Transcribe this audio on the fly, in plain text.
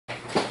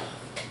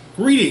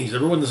Greetings,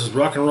 everyone. This is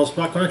Rock and Roll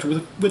Spot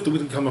Connection with the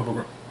weekly comic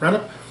book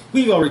roundup.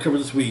 We've already covered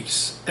this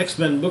week's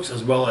X-Men books,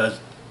 as well as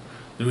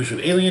the new issue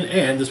of Alien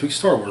and this week's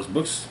Star Wars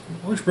books,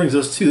 which brings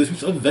us to this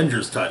week's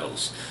Avengers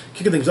titles.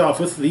 Kicking things off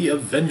with the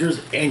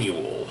Avengers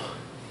Annual,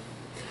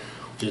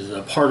 which is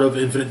a part of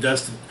Infinite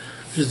Destiny,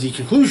 which is the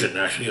conclusion,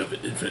 actually, of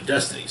Infinite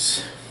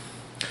Destinies.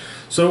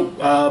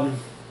 So,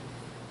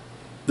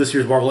 this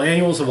year's Marvel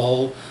Annuals have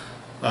all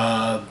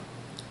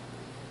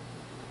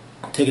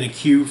taken a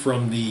cue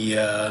from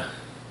the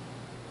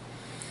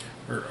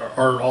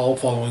are all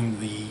following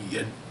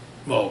the,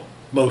 well,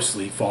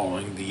 mostly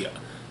following the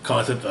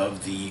concept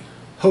of the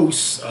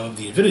hosts of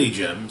the Infinity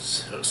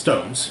Gems,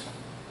 stones,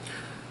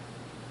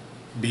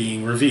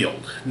 being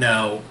revealed.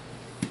 Now,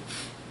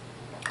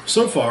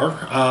 so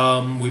far,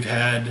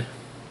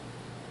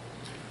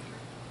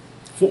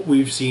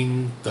 we've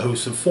seen the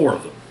hosts of 4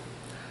 of them.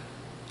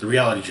 The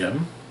Reality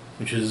Gem,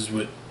 which is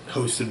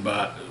hosted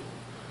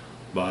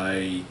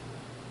by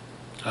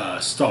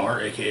Star,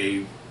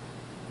 aka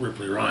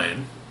Ripley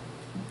Ryan.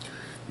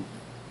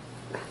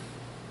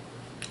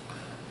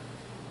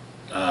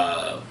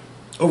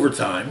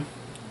 Overtime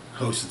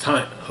hosts the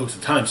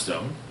Time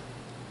Stone.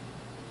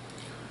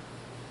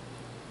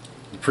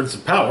 The Prince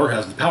of Power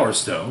has the Power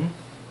Stone.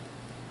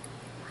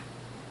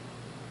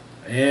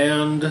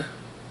 And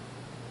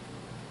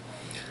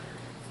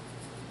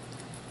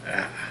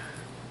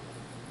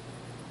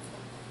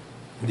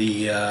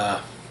the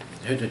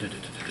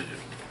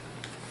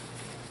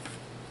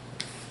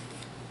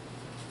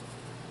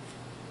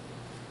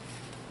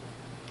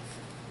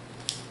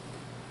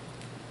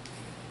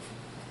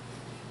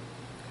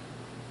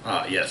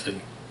yes,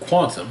 and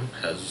Quantum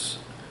has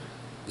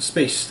the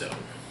Space Stone.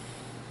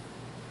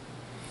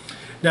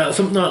 Now,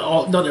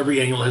 not every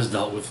annual has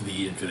dealt with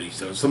the Infinity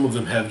Stones. Some of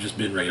them have just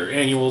been regular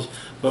annuals,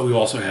 but we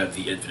also have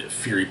the Infinite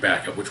Fury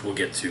backup, which we'll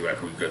get to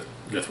after we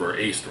go through our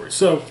A story.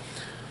 So,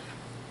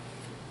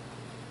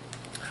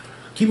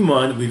 keep in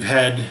mind that we've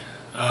had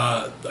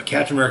a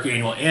Captain America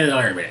annual and an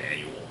Iron Man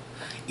annual.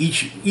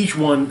 Each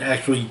one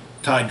actually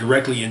tied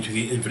directly into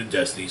the Infinite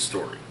Destiny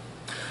story.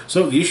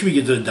 So, the issue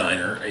begins at a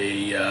diner.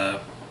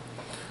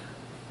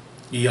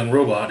 A young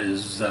robot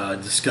is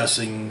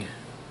discussing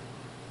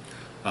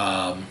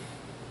term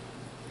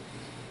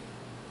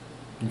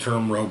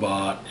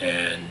robot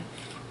and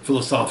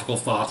philosophical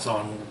thoughts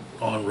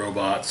on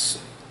robots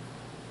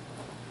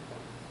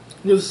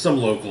with some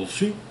locals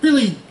who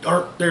really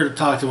aren't there to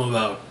talk to him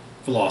about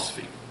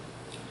philosophy.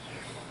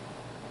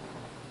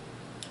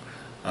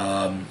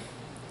 Cap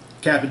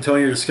and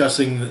Tony are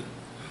discussing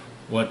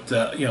what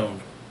the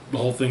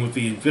whole thing with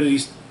the Infinity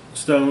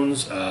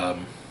Stones.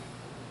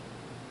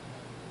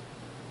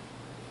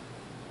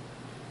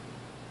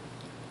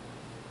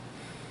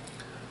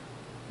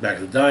 Back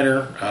at the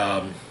diner,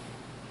 the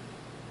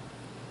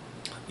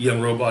young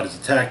robot is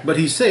attacked, but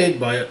he's saved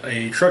by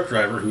a truck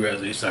driver who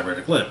has a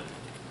cybernetic limb.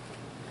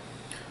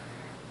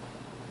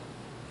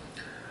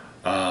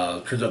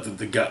 Turns out that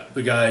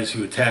the guys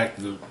who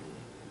attacked the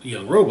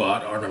young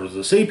robot are members of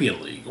the Sapien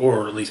League,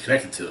 or at least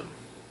connected to them.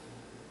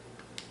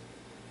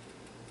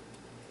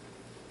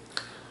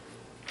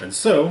 And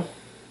so,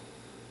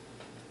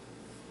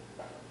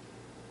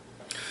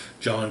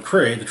 John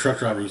Cray, the truck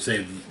driver who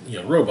saved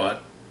the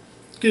robot,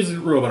 gives the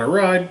robot a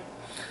ride.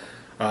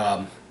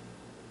 Now,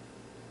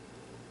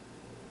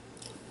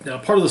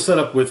 part of the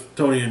setup with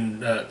Tony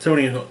and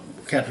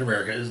Captain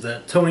America is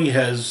that Tony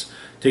has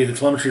taken the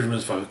telemetry from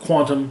his father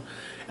Quantum,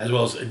 as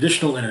well as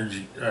additional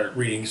energy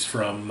readings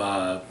from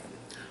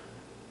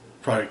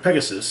Project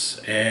Pegasus,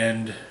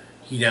 and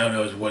he now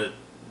knows what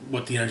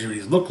the energy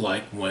readings look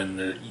like when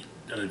an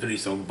Infinity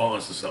Stone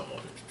bonds to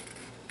someone.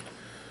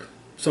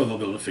 So they'll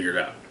be able to figure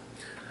it out.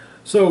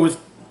 So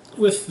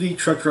with the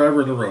truck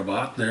driver and the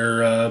robot,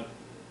 they're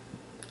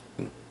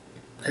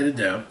headed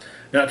down.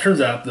 Now, it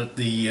turns out that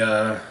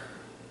the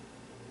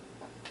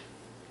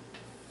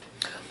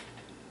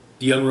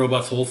young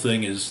robot's whole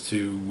thing is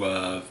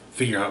to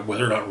figure out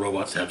whether or not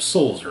robots have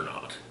souls or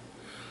not.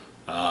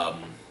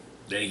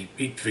 Then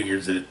he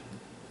figures that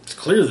it's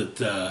clear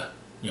that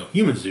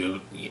humans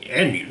do,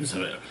 and mutants. I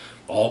mean,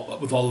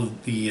 with all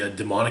of the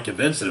demonic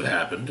events that have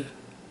happened.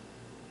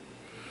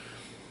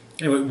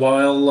 Anyway,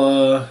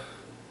 while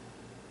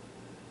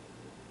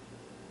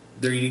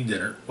they're eating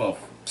dinner, well,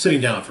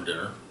 sitting down for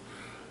dinner,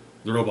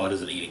 the robot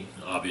isn't eating,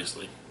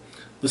 obviously.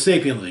 The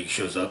Sapien League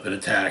shows up and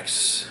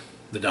attacks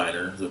the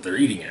diner that they're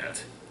eating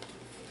at.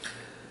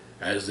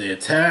 As they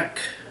attack,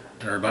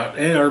 are about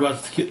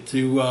to get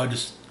to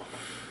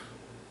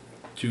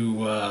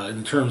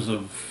in terms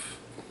of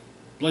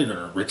Blade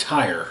Runner,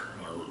 retire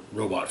our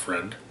robot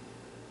friend,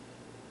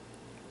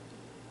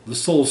 the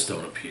Soul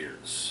Stone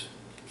appears.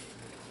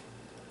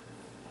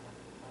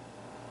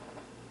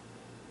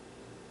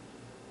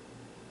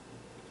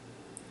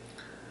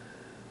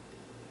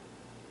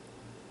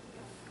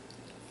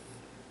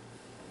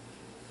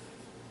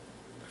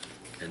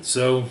 And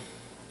so,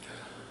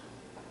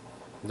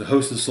 the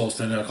host of the Soul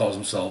Stone now calls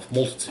himself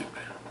Multitude.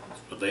 That's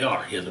what they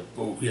are. He has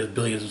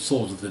billions of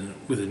souls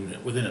within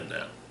him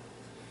now.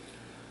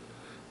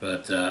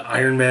 But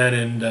Iron Man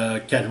and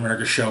Captain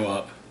America show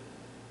up.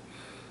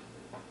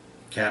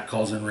 Cap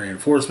calls in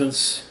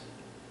reinforcements.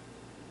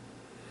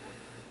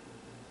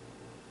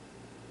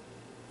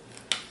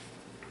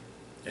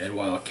 And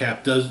while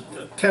Cap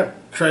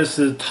tries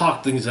to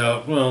talk things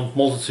out, well,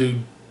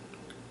 Multitude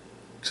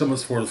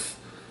summons forth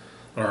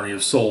an army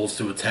of souls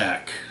to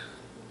attack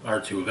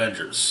our two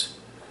Avengers.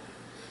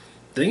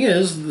 Thing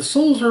is, the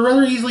souls are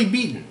rather easily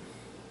beaten.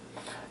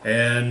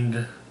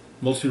 And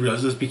Multitude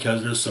realizes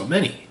because there's so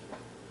many.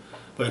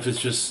 But if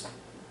it's just,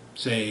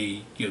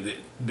 say,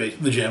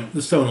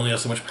 the stone only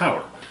has so much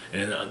power,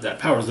 and that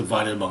power is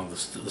divided among the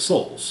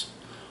souls.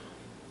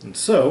 And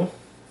so,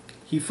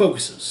 he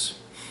focuses.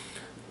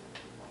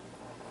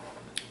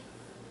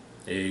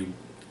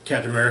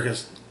 Captain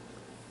America's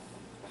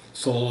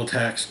soul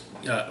ends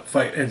up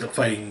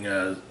fighting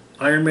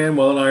Iron Man,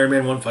 while Iron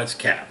Man 1 fights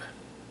Cap.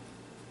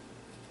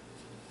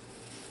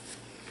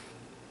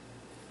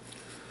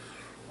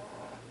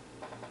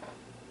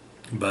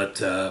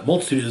 But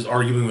Multitude is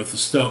arguing with the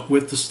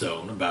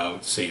stone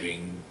about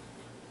saving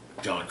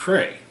John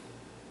Cray.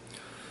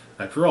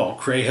 After all,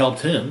 Cray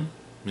helped him,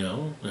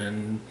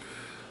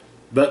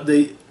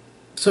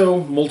 so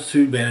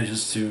Multitude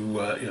manages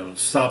to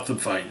stop the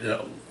fight,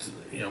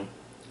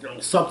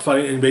 stop the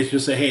fighting and basically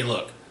just say, hey,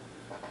 look,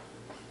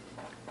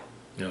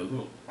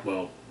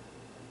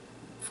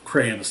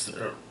 Cray and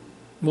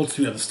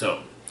Multitude and the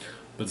stone,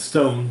 but the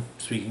stone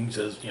speaking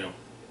says,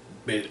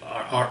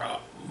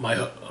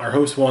 our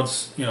host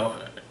wants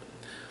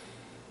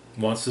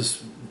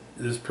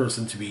this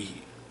person to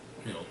be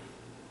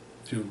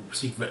to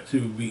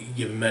be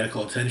given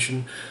medical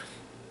attention.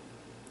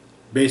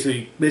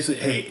 Basically,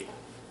 hey,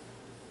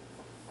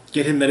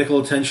 get him medical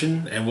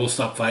attention and we'll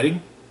stop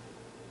fighting.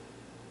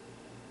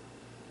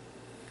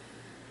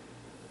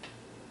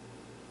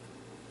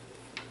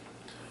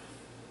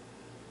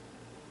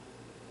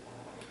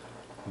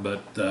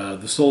 But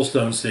the Soul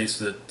Stone states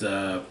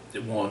that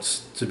it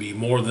wants to be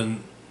more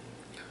than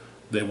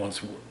they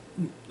once were.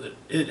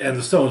 And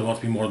the stones want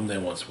to be more than they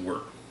once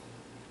were.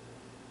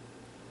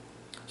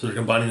 So they're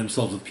combining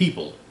themselves with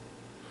people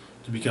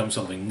to become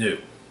something new.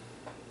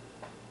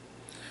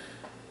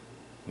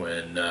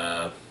 When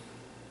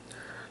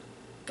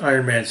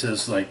Iron Man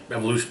says, like,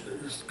 evolution,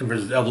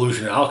 compares it to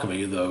evolution and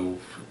alchemy, though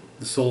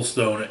the Soul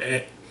Stone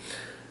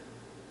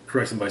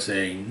corrects him by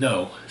saying,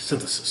 no,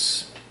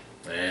 synthesis.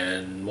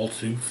 And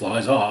Multitude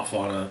flies off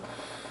on a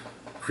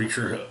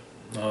creature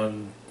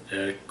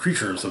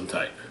of some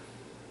type,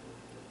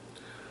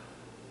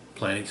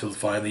 planning to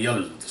find the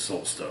others with the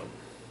Soul Stone.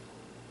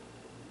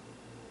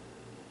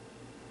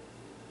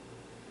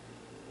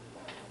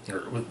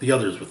 Or with the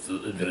others with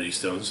the Infinity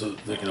Stone, so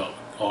that they can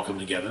all come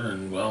together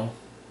and, well,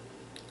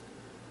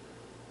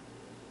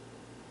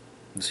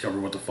 discover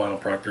what the final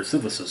product of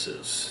synthesis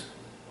is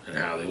and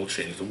how they will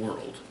change the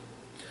world.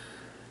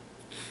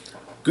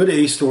 Good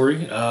A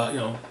story,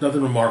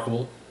 nothing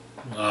remarkable.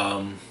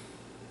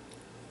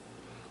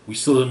 We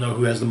still don't know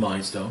who has the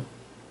Mind Stone.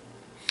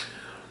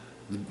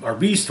 Our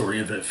B story,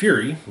 Infinite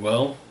Fury,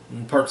 well,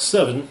 in part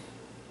 7,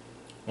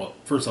 well,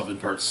 first off, in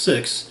part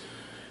 6,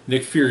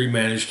 Nick Fury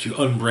managed to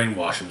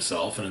unbrainwash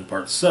himself, and in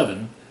part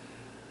 7,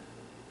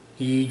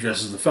 he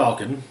dresses the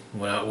Falcon,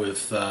 went out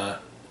with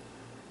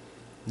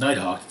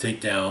Nighthawk to take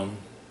down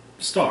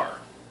Star.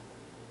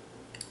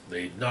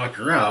 They knocked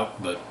her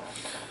out, but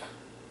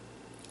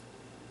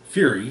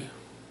Fury,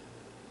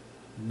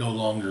 no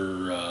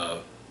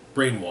longer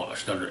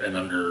brainwashed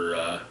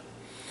under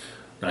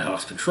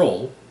Nighthawk's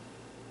control,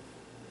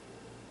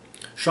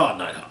 shot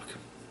Nighthawk.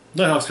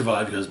 Nighthawk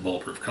survived because of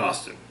bulletproof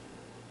costume.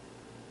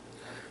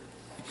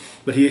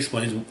 But he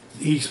explains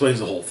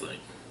the whole thing.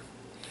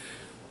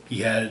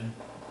 He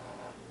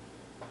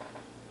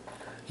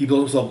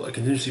built himself a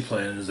contingency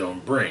plan in his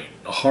own brain,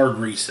 a hard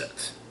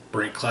reset,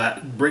 break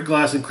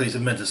glass in place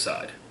of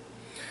menticide,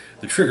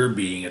 the trigger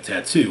being a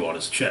tattoo on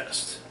his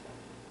chest.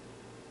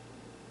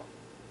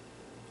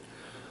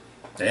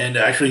 And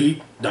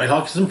actually,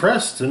 Nighthawk is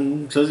impressed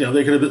and says,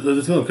 they could have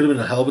been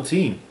a hell of a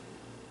team.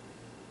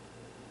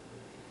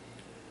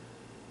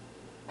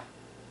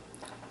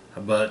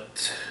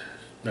 But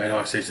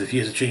Nighthawk says if he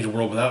has to change the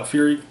world without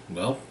Fury,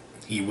 well,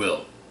 he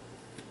will.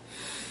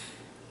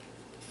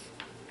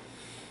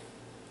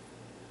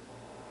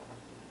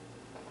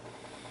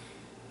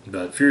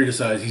 But Fury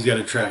decides he's going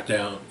to have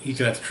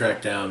to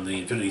track down the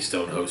Infinity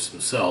Stone host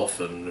himself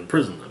and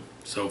imprison them.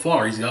 So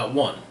far, he's got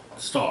one,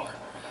 Star.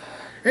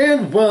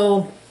 And,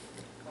 well,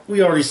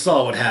 we already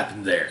saw what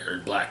happened there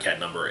in Black Cat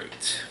number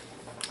 8.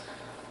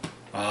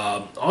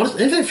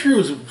 Honestly, Infinite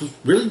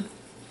Fury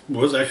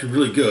was actually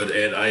really good,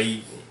 and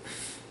I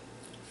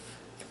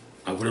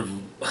would have,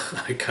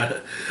 I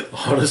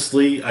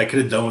could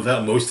have done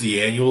without most of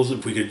the annuals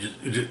if we could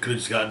have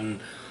just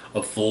gotten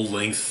a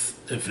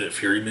full-length Infinite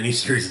Fury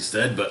miniseries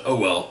instead, but oh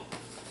well,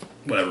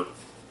 whatever.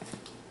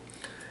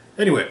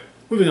 Anyway,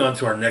 moving on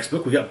to our next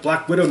book, we got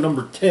Black Widow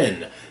number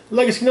 10,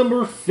 Legacy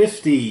number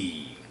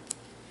 50.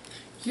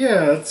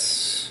 Yeah,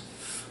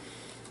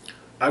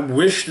 I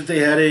wish that they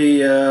had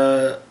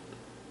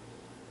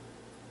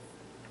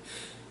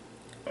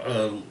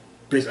uh,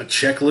 a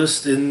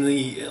checklist in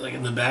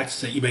the back to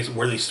say you basically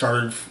where they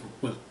started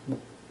with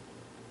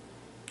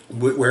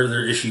where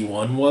their issue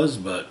 1 was,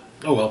 but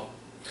oh well.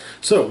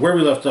 So where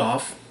we left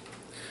off,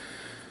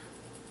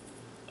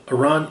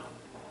 Iran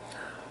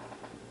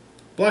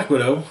Black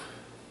Widow,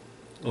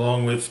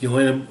 along with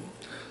Yelena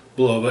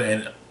Belova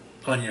and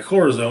Anya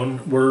Corazon,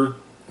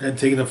 had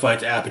taken the fight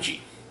to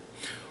Apogee,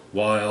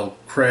 while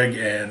Craig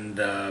and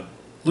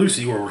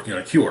Lucy were working on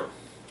a cure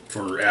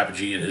for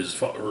Apogee and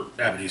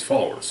Apogee's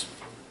followers.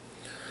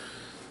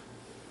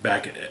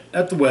 Back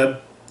at the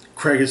web,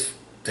 Craig has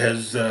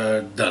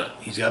done it.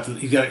 He's got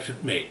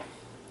it made,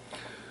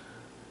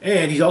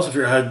 and he's also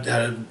figured out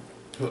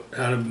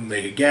how to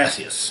make it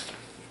gaseous.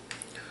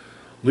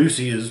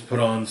 Lucy has put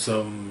on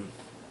some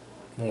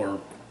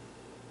more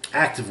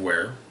active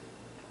wear,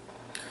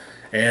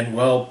 and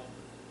well,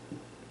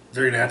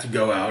 they're going to have to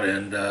go out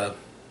and they're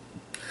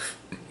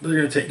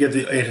going to get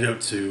the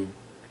antidote to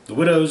the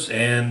widows.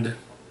 And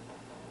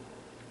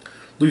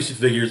Lucy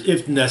figures,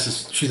 if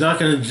necessary, she's not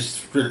going to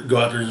just go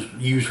out there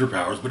and use her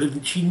powers, but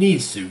if she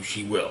needs to,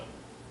 she will.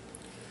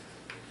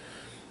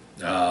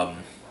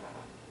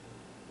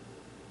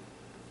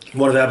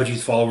 One of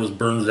Apogee's followers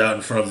burns out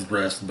in front of his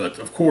breast, but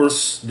of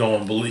course,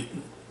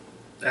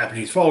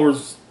 Apogee's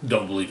followers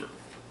don't believe her.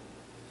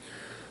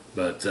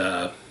 But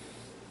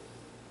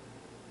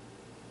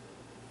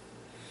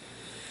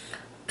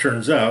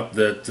turns out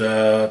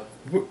that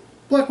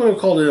Black Widow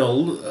called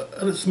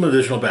in some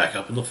additional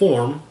backup in the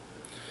form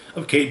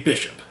of Kate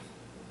Bishop,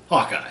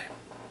 Hawkeye.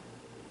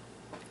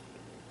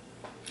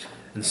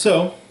 And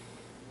so,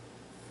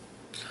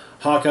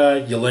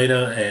 Hawkeye,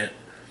 Yelena, and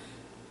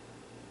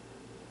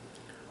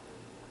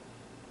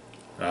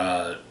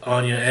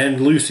Anya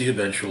and Lucy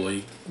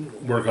eventually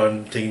work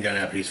on taking down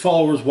Apogee's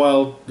followers,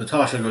 while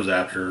Natasha goes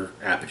after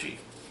Apogee.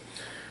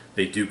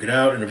 They duke it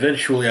out, and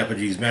eventually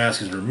Apogee's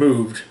mask is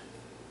removed.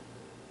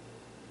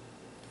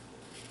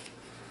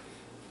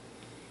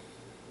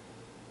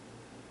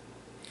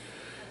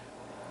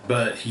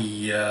 But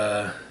he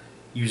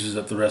uses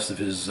up the rest of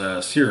his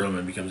serum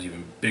and becomes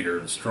even bigger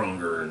and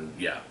stronger, and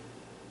yeah.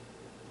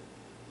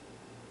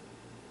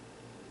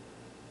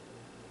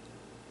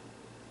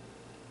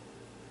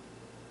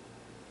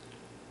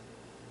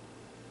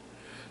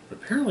 But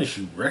apparently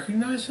she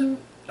recognized him.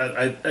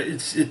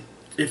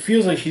 It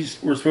feels like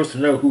we're supposed to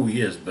know who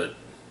he is, but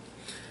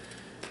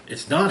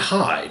it's not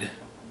Hyde.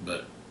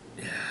 But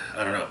yeah,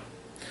 I don't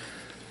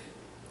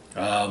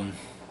know.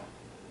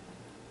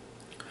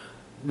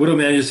 Widow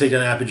manages to take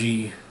down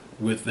Apogee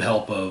with the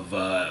help of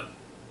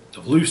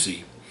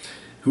Lucy,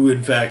 who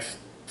in fact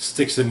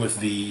sticks him with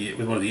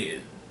one of the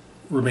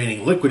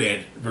remaining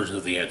liquid versions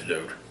of the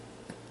antidote,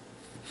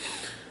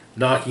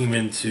 knocking him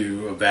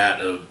into a vat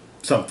of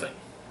something.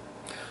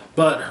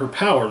 But her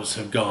powers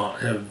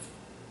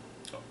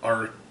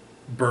are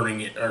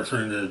burning it, are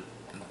starting to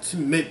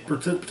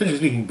potentially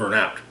speaking burn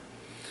out.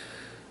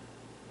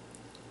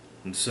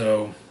 And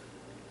so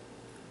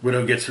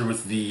Widow gets her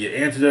with the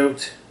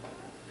antidote,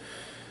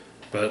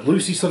 but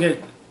Lucy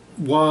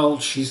while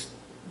she's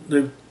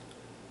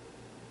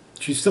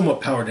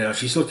somewhat powered down,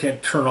 she still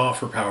can't turn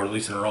off her power, at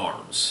least in her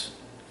arms.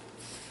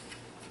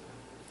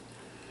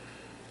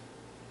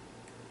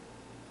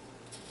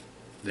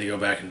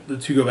 The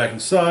two go back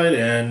inside,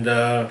 and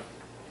the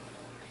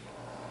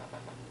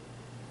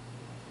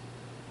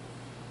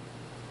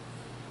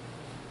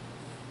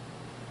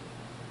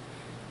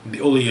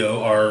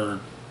Olio are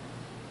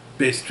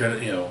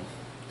basically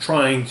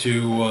trying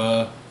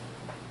to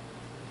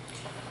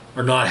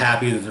are not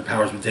happy that their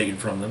power's been taken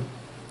from them.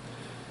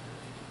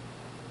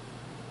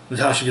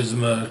 Natasha gives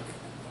them a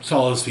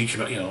solid speech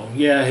about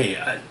yeah,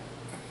 hey,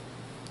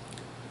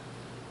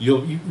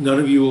 none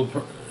of you will.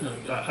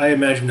 I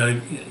imagine none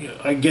of you,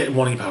 I get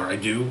wanting power, I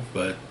do,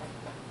 but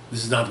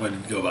this is not the way to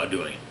go about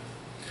doing it.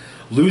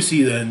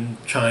 Lucy then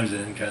chimes in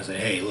and kind of say,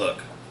 hey, look,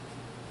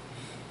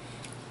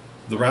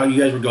 the route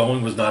you guys were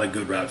going was not a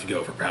good route to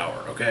go for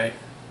power, okay?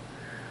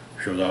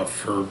 Shows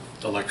off her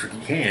electric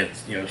hands,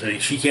 saying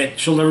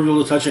she'll never be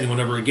able to touch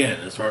anyone ever again.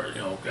 As far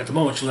at the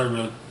moment, she'll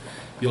never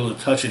be able to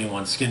touch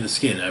anyone skin to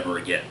skin ever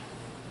again.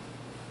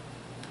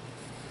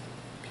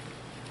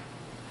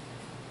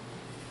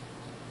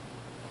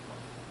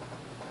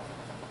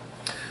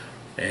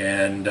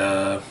 And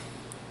the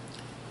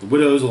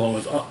widows, along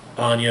with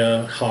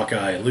Anya,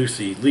 Hawkeye, and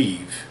Lucy,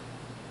 leave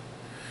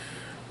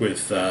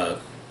with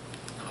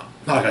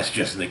Hawkeye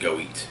suggesting they go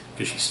eat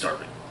because she's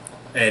starving,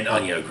 and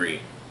Anya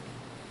agreeing.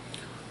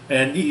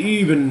 And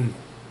even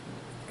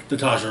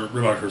Natasha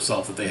reminded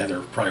herself that they had their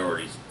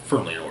priorities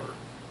firmly in order.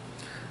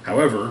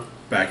 However,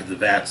 back at the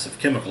vats of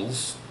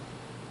chemicals,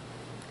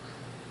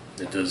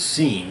 it does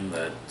seem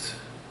that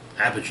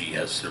Apogee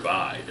has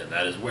survived, and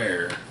that is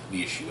where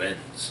the issue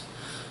ends.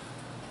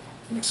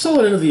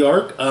 Solid end of the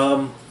arc.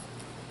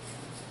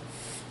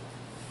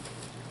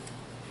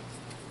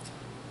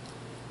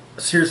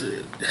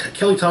 Seriously,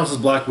 Kelly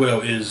Thompson's Black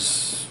Widow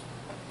is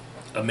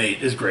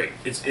great.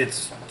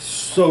 It's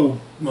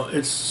so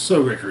great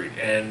to read,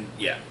 and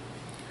yeah,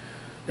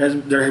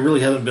 there really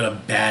hasn't been a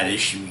bad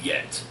issue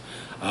yet.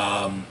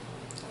 I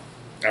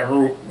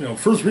remember,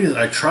 first reading it,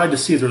 I tried to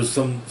see if there was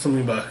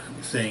something about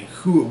saying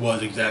who it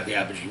was exactly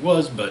Apogee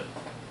was, but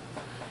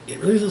it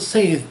really doesn't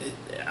say anything.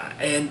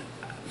 And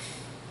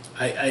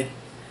I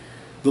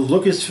the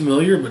look is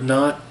familiar, but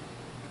not.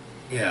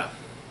 Yeah,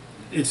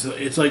 it's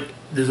like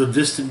there's a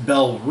distant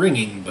bell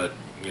ringing, but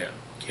yeah,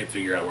 can't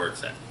figure out where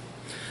it's at.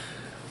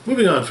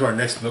 Moving on to our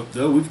next book,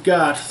 though, we've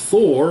got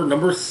Thor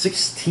number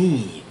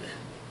 16.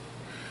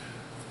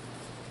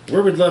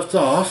 Where we'd left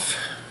off,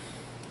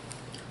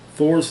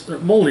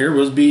 Mjolnir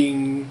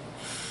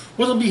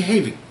wasn't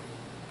behaving,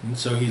 and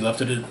so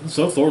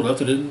Thor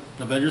left it in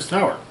Avengers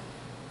Tower.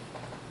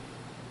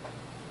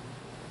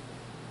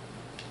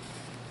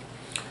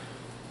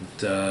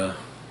 But,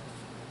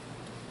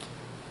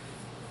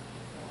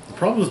 the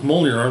problem with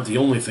Mjolnir aren't the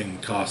only thing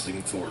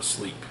costing Thor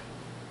sleep.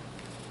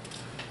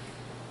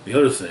 The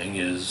other thing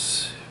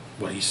is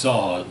what he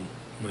saw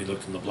when he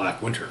looked in the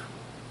Black Winter.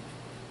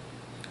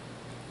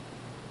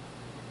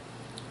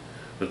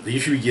 But the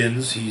issue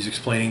begins, he's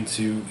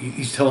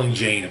telling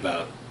Jane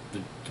about the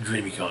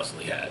dream he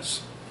constantly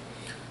has.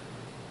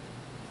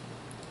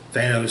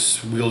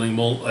 Thanos wielding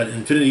an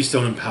Infinity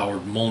Stone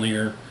empowered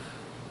Mjolnir,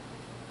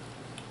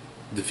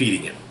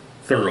 defeating him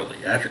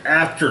thoroughly.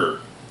 After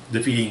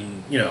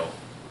defeating,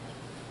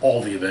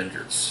 all the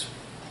Avengers.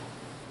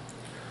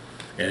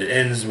 And it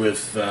ends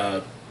with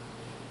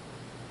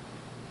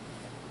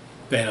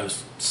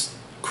Thanos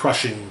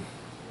crushing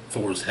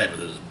Thor's head with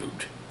his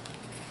boot.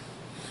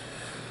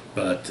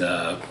 But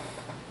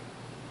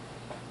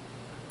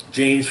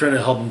Jane's trying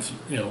to help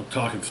him,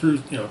 talk him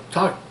through,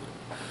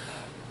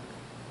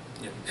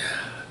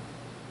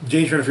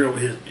 Jane's trying to figure out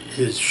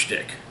his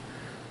shtick.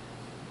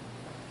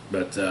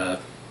 But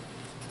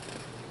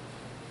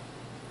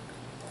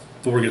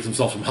Thor gets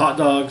himself some hot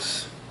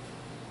dogs.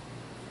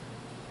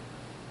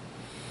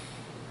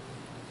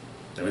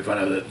 And we find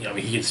out that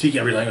he can speak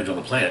every language on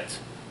the planet.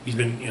 He's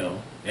been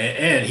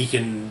and he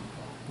can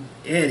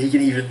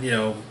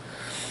even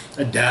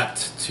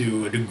adapt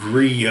to a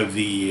degree of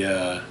the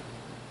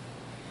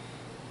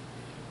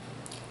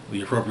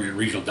appropriate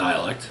regional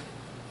dialect.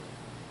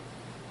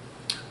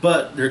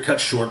 But they're cut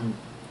short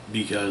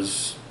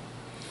because,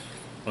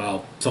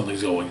 well,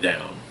 something's going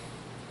down.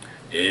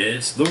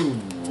 It's the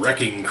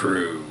Wrecking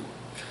Crew.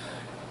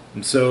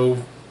 And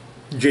so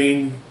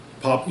Jane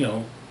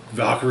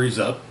Valkyrie's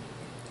up.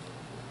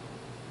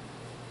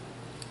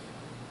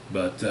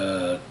 But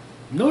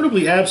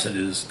notably absent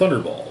is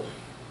Thunderball.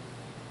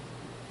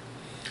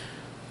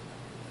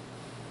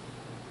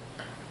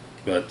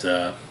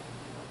 But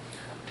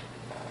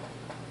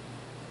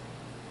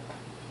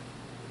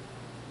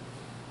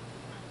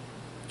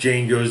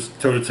Jane goes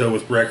toe-to-toe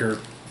with Wrecker,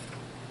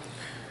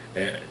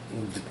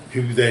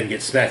 who then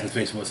gets smacked in the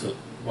face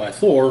by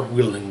Thor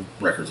wielding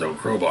Wrecker's own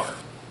crowbar.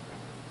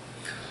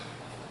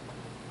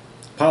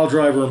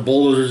 Piledriver and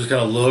Bulldozer just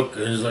kind of look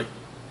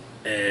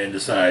and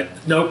decide,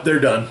 nope, they're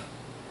done.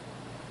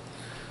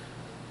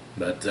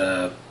 But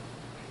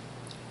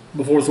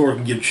before Thor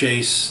can give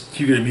chase,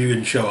 Hugo and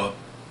Mugen show up.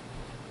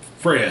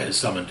 Freya has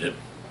summoned him.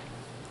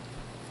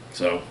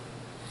 So,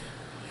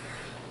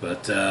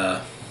 but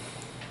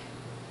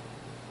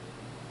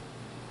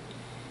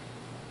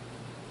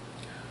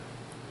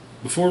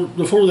before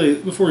they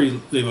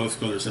both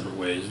go their separate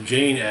ways,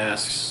 Jane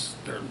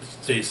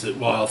states that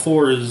while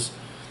Thor is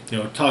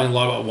talking a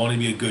lot about wanting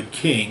to be a good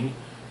king,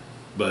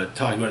 but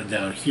talking about it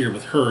down here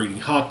with her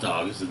eating hot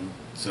dogs, and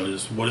so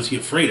just what is he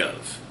afraid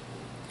of?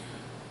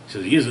 He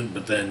says he isn't,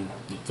 but then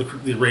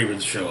the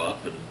Ravens show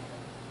up, and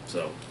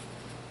so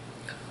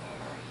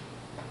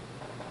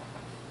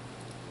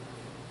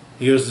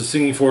he goes to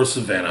Singing Forest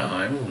of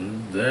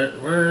Vanaheim,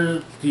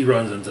 where he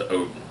runs into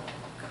Odin.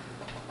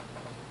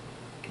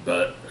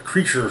 But a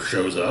creature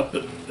shows up,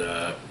 and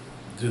the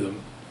two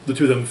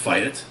of them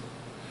fight it,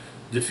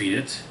 defeat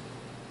it.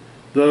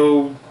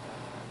 Though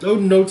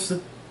Odin notes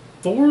that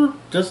Thor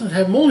doesn't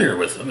have Mjolnir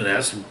with him and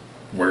asks him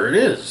where it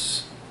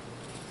is.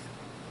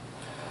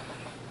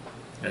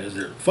 As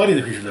they're fighting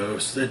the creature, though,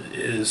 it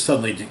is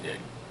suddenly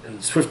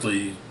and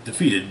swiftly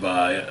defeated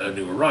by a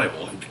new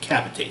arrival who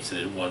decapitates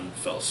it in one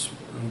fell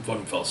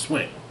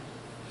swing.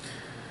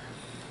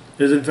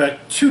 There's in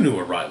fact two new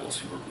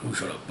arrivals who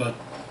showed up, but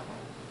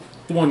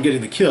the one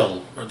getting the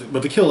kill,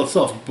 but the kill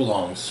itself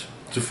belongs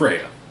to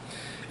Freya.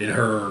 In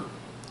her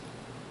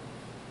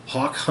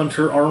Hawk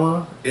Hunter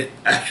armor, it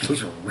actually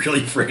looks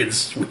really friggin'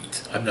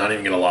 sweet. I'm not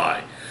even gonna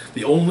lie.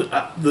 The only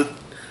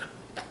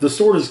the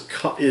sword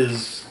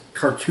is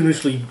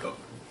cartoonishly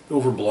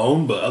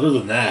overblown, but other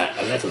than that,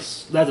 I mean,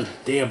 that's a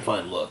damn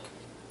fine look.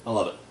 I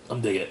love it.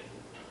 I'm digging it.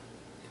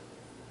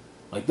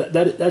 Like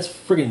that's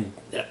friggin'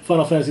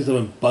 Final Fantasy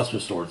VII Buster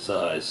Sword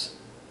size.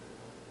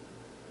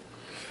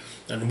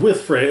 And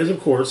with Freya is, of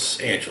course,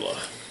 Angela.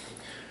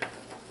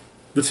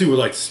 The two would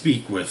like to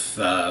speak with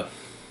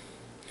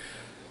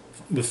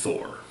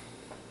Thor.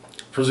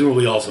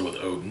 Presumably also with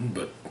Odin,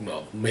 but,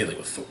 well, mainly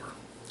with Thor.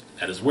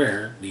 That is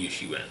where the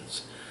issue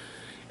ends.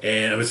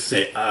 And I would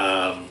say,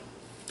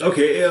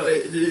 okay,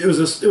 it was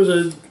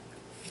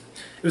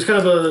it was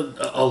kind of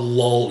a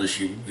lull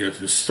issue, you know,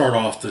 to start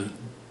off the,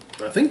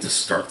 I think to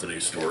start the new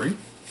story,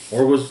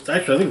 or was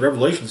actually I think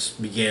Revelations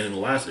began in the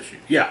last issue.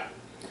 Yeah,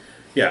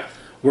 yeah,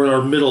 we're in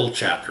our middle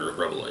chapter of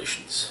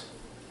Revelations,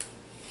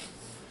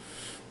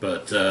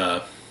 but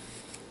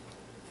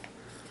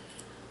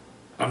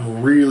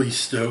I'm really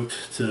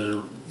stoked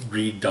to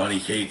read Donny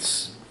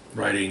Cates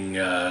writing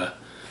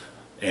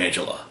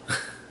Angela.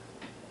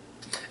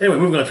 Anyway,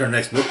 moving on to our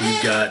next book,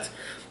 we've got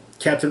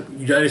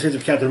United States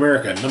of Captain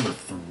America,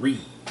 #3.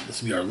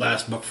 This will be our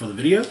last book for the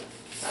video.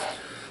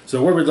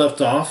 So where we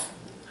left off,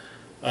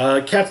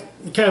 Captain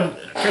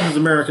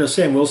America,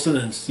 Sam Wilson,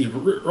 and Steve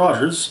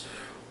Rogers,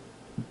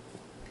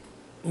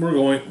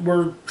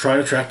 we're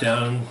trying to track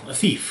down a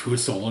thief who had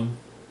stolen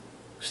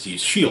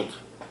Steve's shield,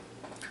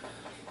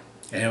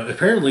 and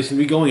apparently seem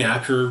to be going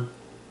after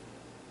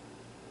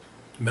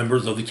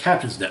members of the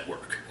Captain's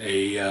Network,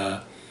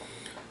 a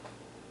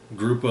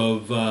group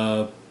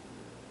of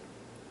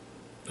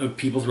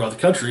people throughout the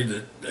country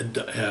that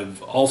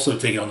have also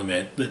taken on the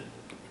man that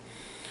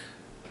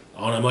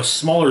on a much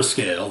smaller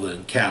scale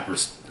than Cap or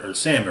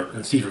Sam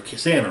and Steve or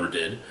Sam ever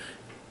did,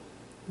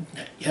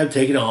 have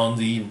taken on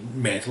the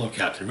mantle of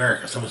Captain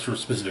America, some for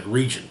specific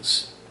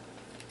regions.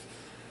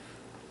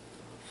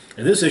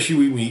 In this issue,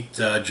 we meet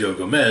Joe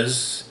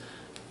Gomez,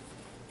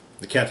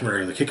 the Captain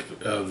America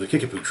of the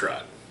Kickapoo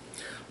tribe.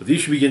 But the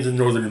issue begins in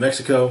northern New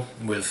Mexico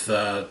with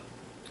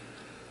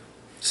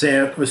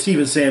Steve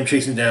and Sam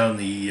chasing down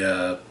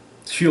the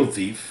shield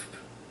thief,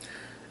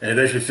 and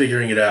eventually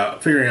figuring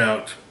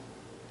out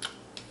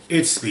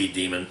it's Speed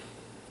Demon.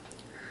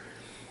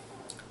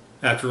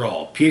 After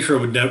all, Pietro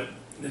would never.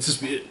 It's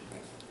just the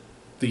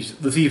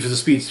thief is a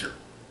speedster.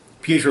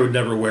 Pietro would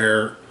never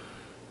wear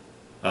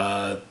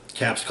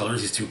Cap's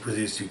colors. He's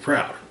too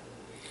proud.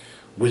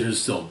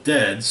 Wizard's still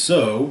dead,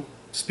 so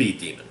Speed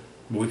Demon.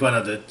 But we find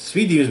out that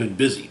Speed Demon's been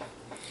busy.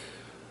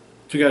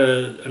 Took out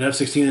an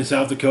F-16 in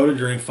South Dakota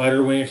during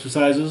fighter wing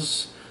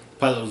exercises. The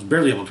pilot was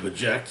barely able to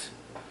eject.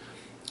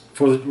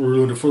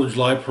 Ruined a 4th of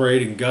July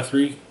parade in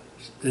Guthrie,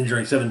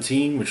 injuring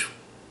 17, which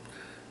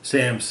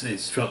Sam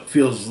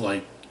feels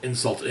like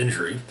insult to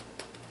injury.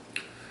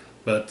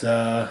 But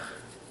there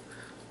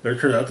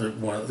turned out that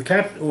one of the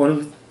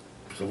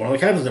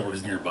captain's network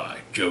is nearby,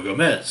 Joe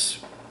Gomez.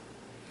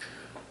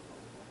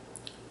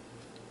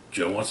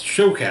 Joe wants to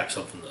show Cap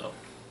something, though.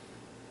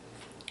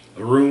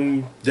 A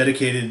room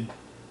dedicated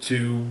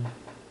to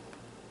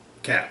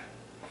Cap.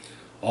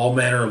 All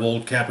manner of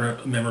old Cap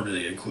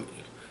memorabilia, including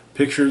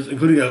pictures,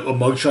 including a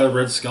mugshot of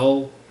Red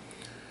Skull.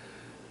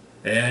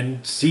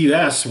 And Steve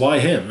asks why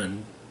him,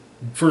 and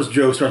first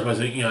Joe starts by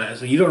saying,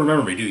 you don't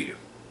remember me, do you?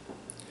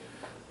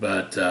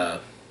 But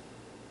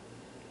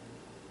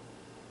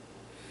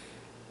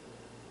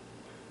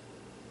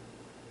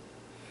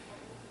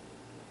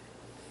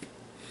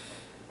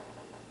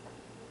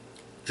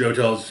Joe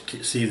tells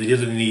Steve that he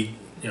doesn't need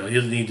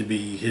to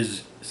be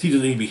his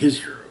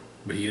hero,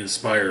 but he can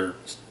inspire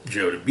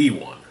Joe to be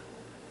one.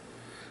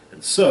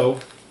 And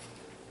so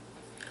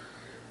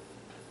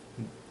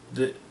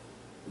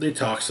they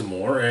talk some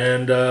more,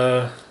 and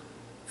they're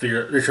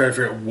trying to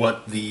figure out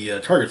what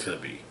the target's going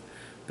to be.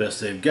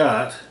 Best they've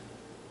got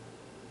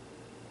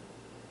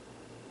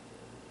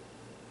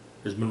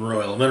is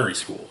Monroe Elementary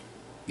School,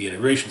 the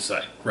integration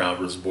site, Brown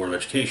versus Board of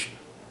Education.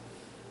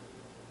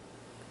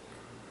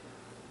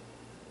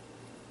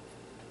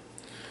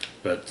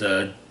 But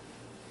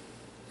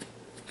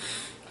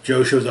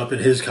Joe shows up in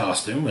his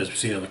costume, as we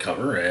see on the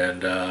cover,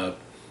 and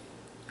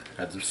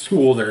at the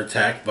school they're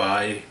attacked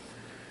by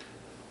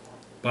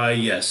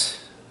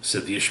yes,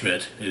 Cynthia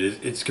Schmidt.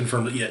 It's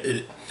confirmed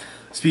that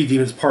Speed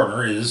Demon's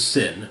partner is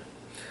Sin,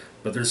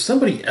 but there's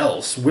somebody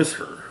else with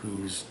her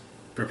who's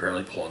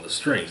apparently pulling the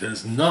strings, and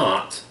it's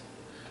not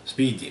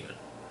Speed Demon.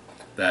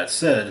 That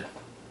said,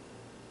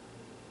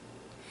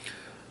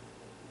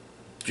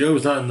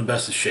 Joe's not in the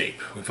best of shape.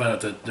 We find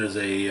out that there's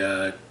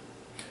an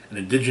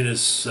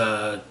indigenous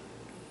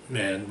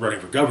man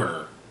running for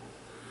governor.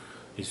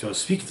 He's going to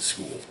speak at the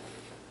school.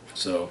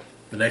 So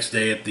the next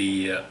day in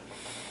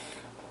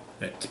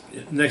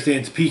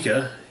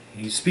Topeka,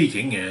 he's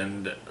speaking,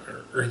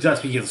 or he's not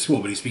speaking at the school,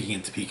 but he's speaking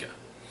in Topeka.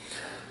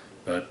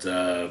 But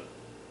the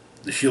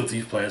shield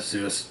thief plans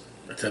to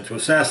attempt to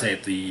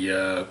assassinate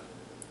the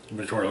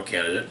gubernatorial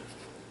candidate,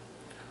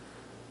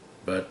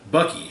 but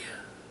Bucky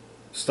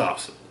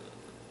stops it,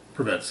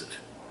 prevents it.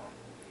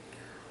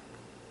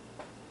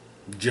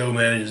 Joe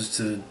manages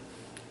to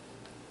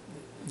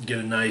get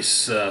a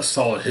nice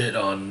solid hit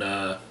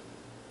on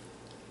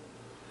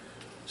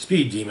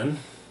Speed Demon,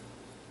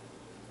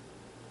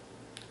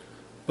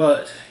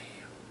 but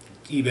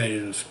he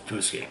manages to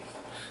escape.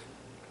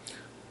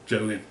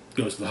 Joe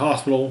goes to the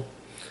hospital,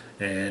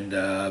 and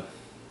now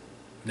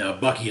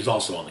Bucky is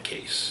also on the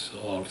case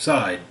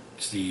alongside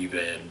Steve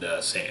and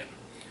Sam.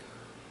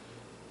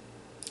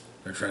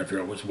 They're trying to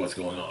figure out what's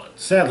going on.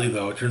 Sadly,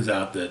 though, it turns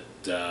out that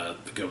the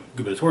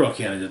gubernatorial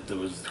candidate that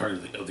was the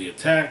target of the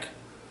attack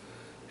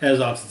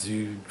has opted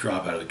to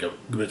drop out of the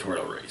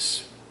gubernatorial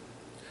race.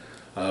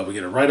 We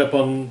get a write-up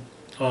on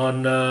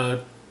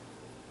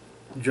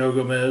Joe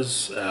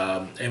Gomez,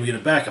 and we get a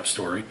backup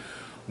story,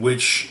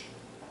 which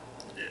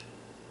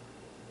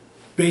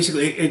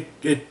basically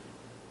it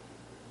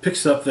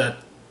picks up that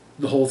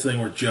the whole thing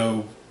where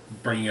Joe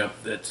bringing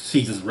up that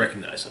Steve doesn't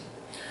recognize him.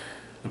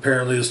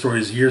 Apparently, the story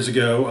is years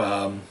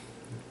ago.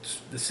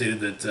 It stated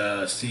that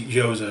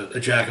Joe is a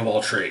jack of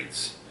all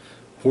trades.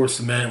 Pours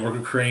cement, work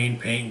a crane,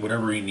 paint,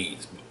 whatever he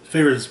needs.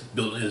 Favorite is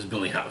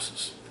building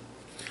houses.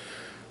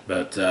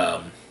 But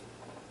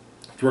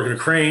he's working a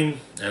crane,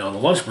 and on the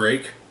lunch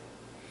break,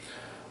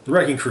 the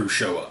wrecking crew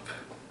show up.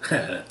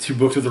 2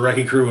 books with the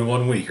wrecking crew in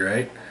 1 week,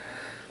 right?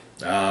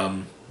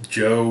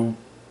 Joe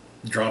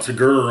drops a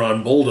girder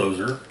on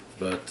Bulldozer,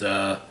 but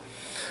that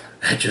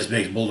just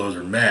makes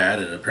Bulldozer mad,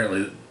 and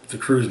apparently the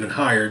crew's been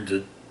hired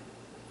to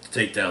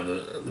take down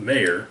the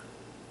mayor.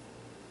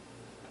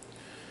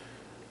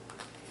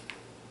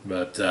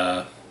 But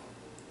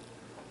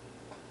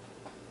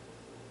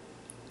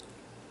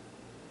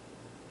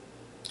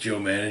Joe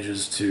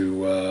manages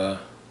to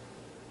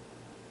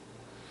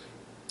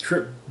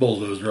trip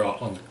Bulldozer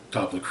on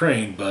top of the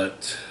crane,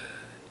 but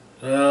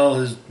well,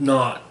 is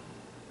not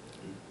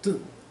threw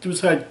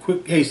his head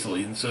quick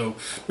hastily, and so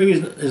maybe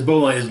his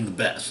bowline isn't the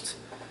best.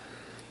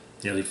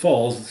 He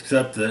falls,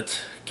 except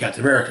that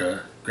Captain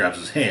America grabs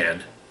his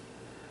hand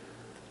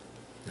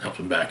and helps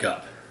him back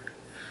up,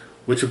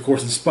 which of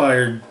course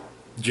inspired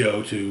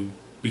Joe to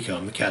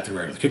become the Captain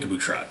America of the Kickapoo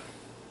Tribe.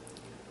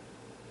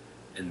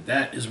 And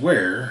that is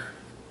where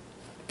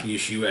the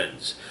issue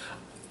ends.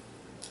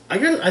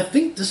 I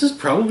think this has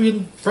probably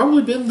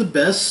been the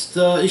best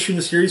issue in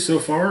the series so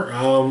far.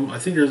 I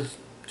think there's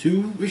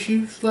 2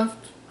 issues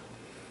left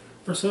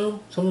or so,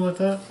 something like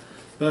that.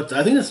 But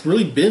I think it's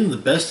really been the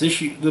best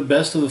issue, the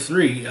best of the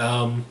 3.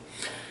 And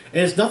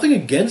it's nothing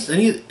against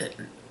any.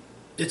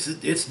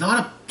 It's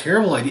not a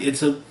terrible idea.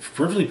 It's a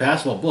perfectly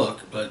passable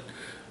book, but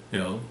I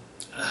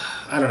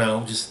don't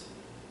know. Just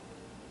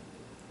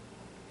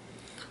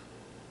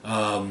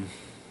I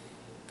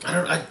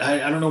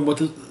don't know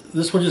what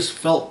this one just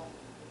felt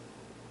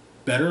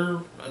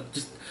better.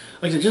 Just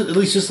like just at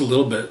least just a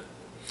little bit.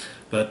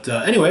 But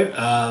anyway,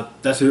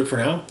 that's it for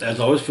now. As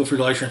always, feel free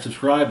to like, share, and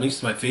subscribe.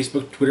 Links to my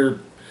Facebook, Twitter,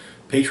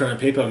 Patreon, and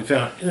PayPal can be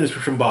found in the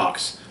description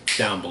box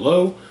down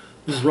below.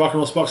 This is Rock and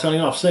Roll Spock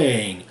signing off,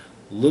 saying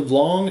live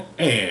long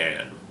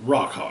and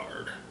rock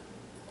hard.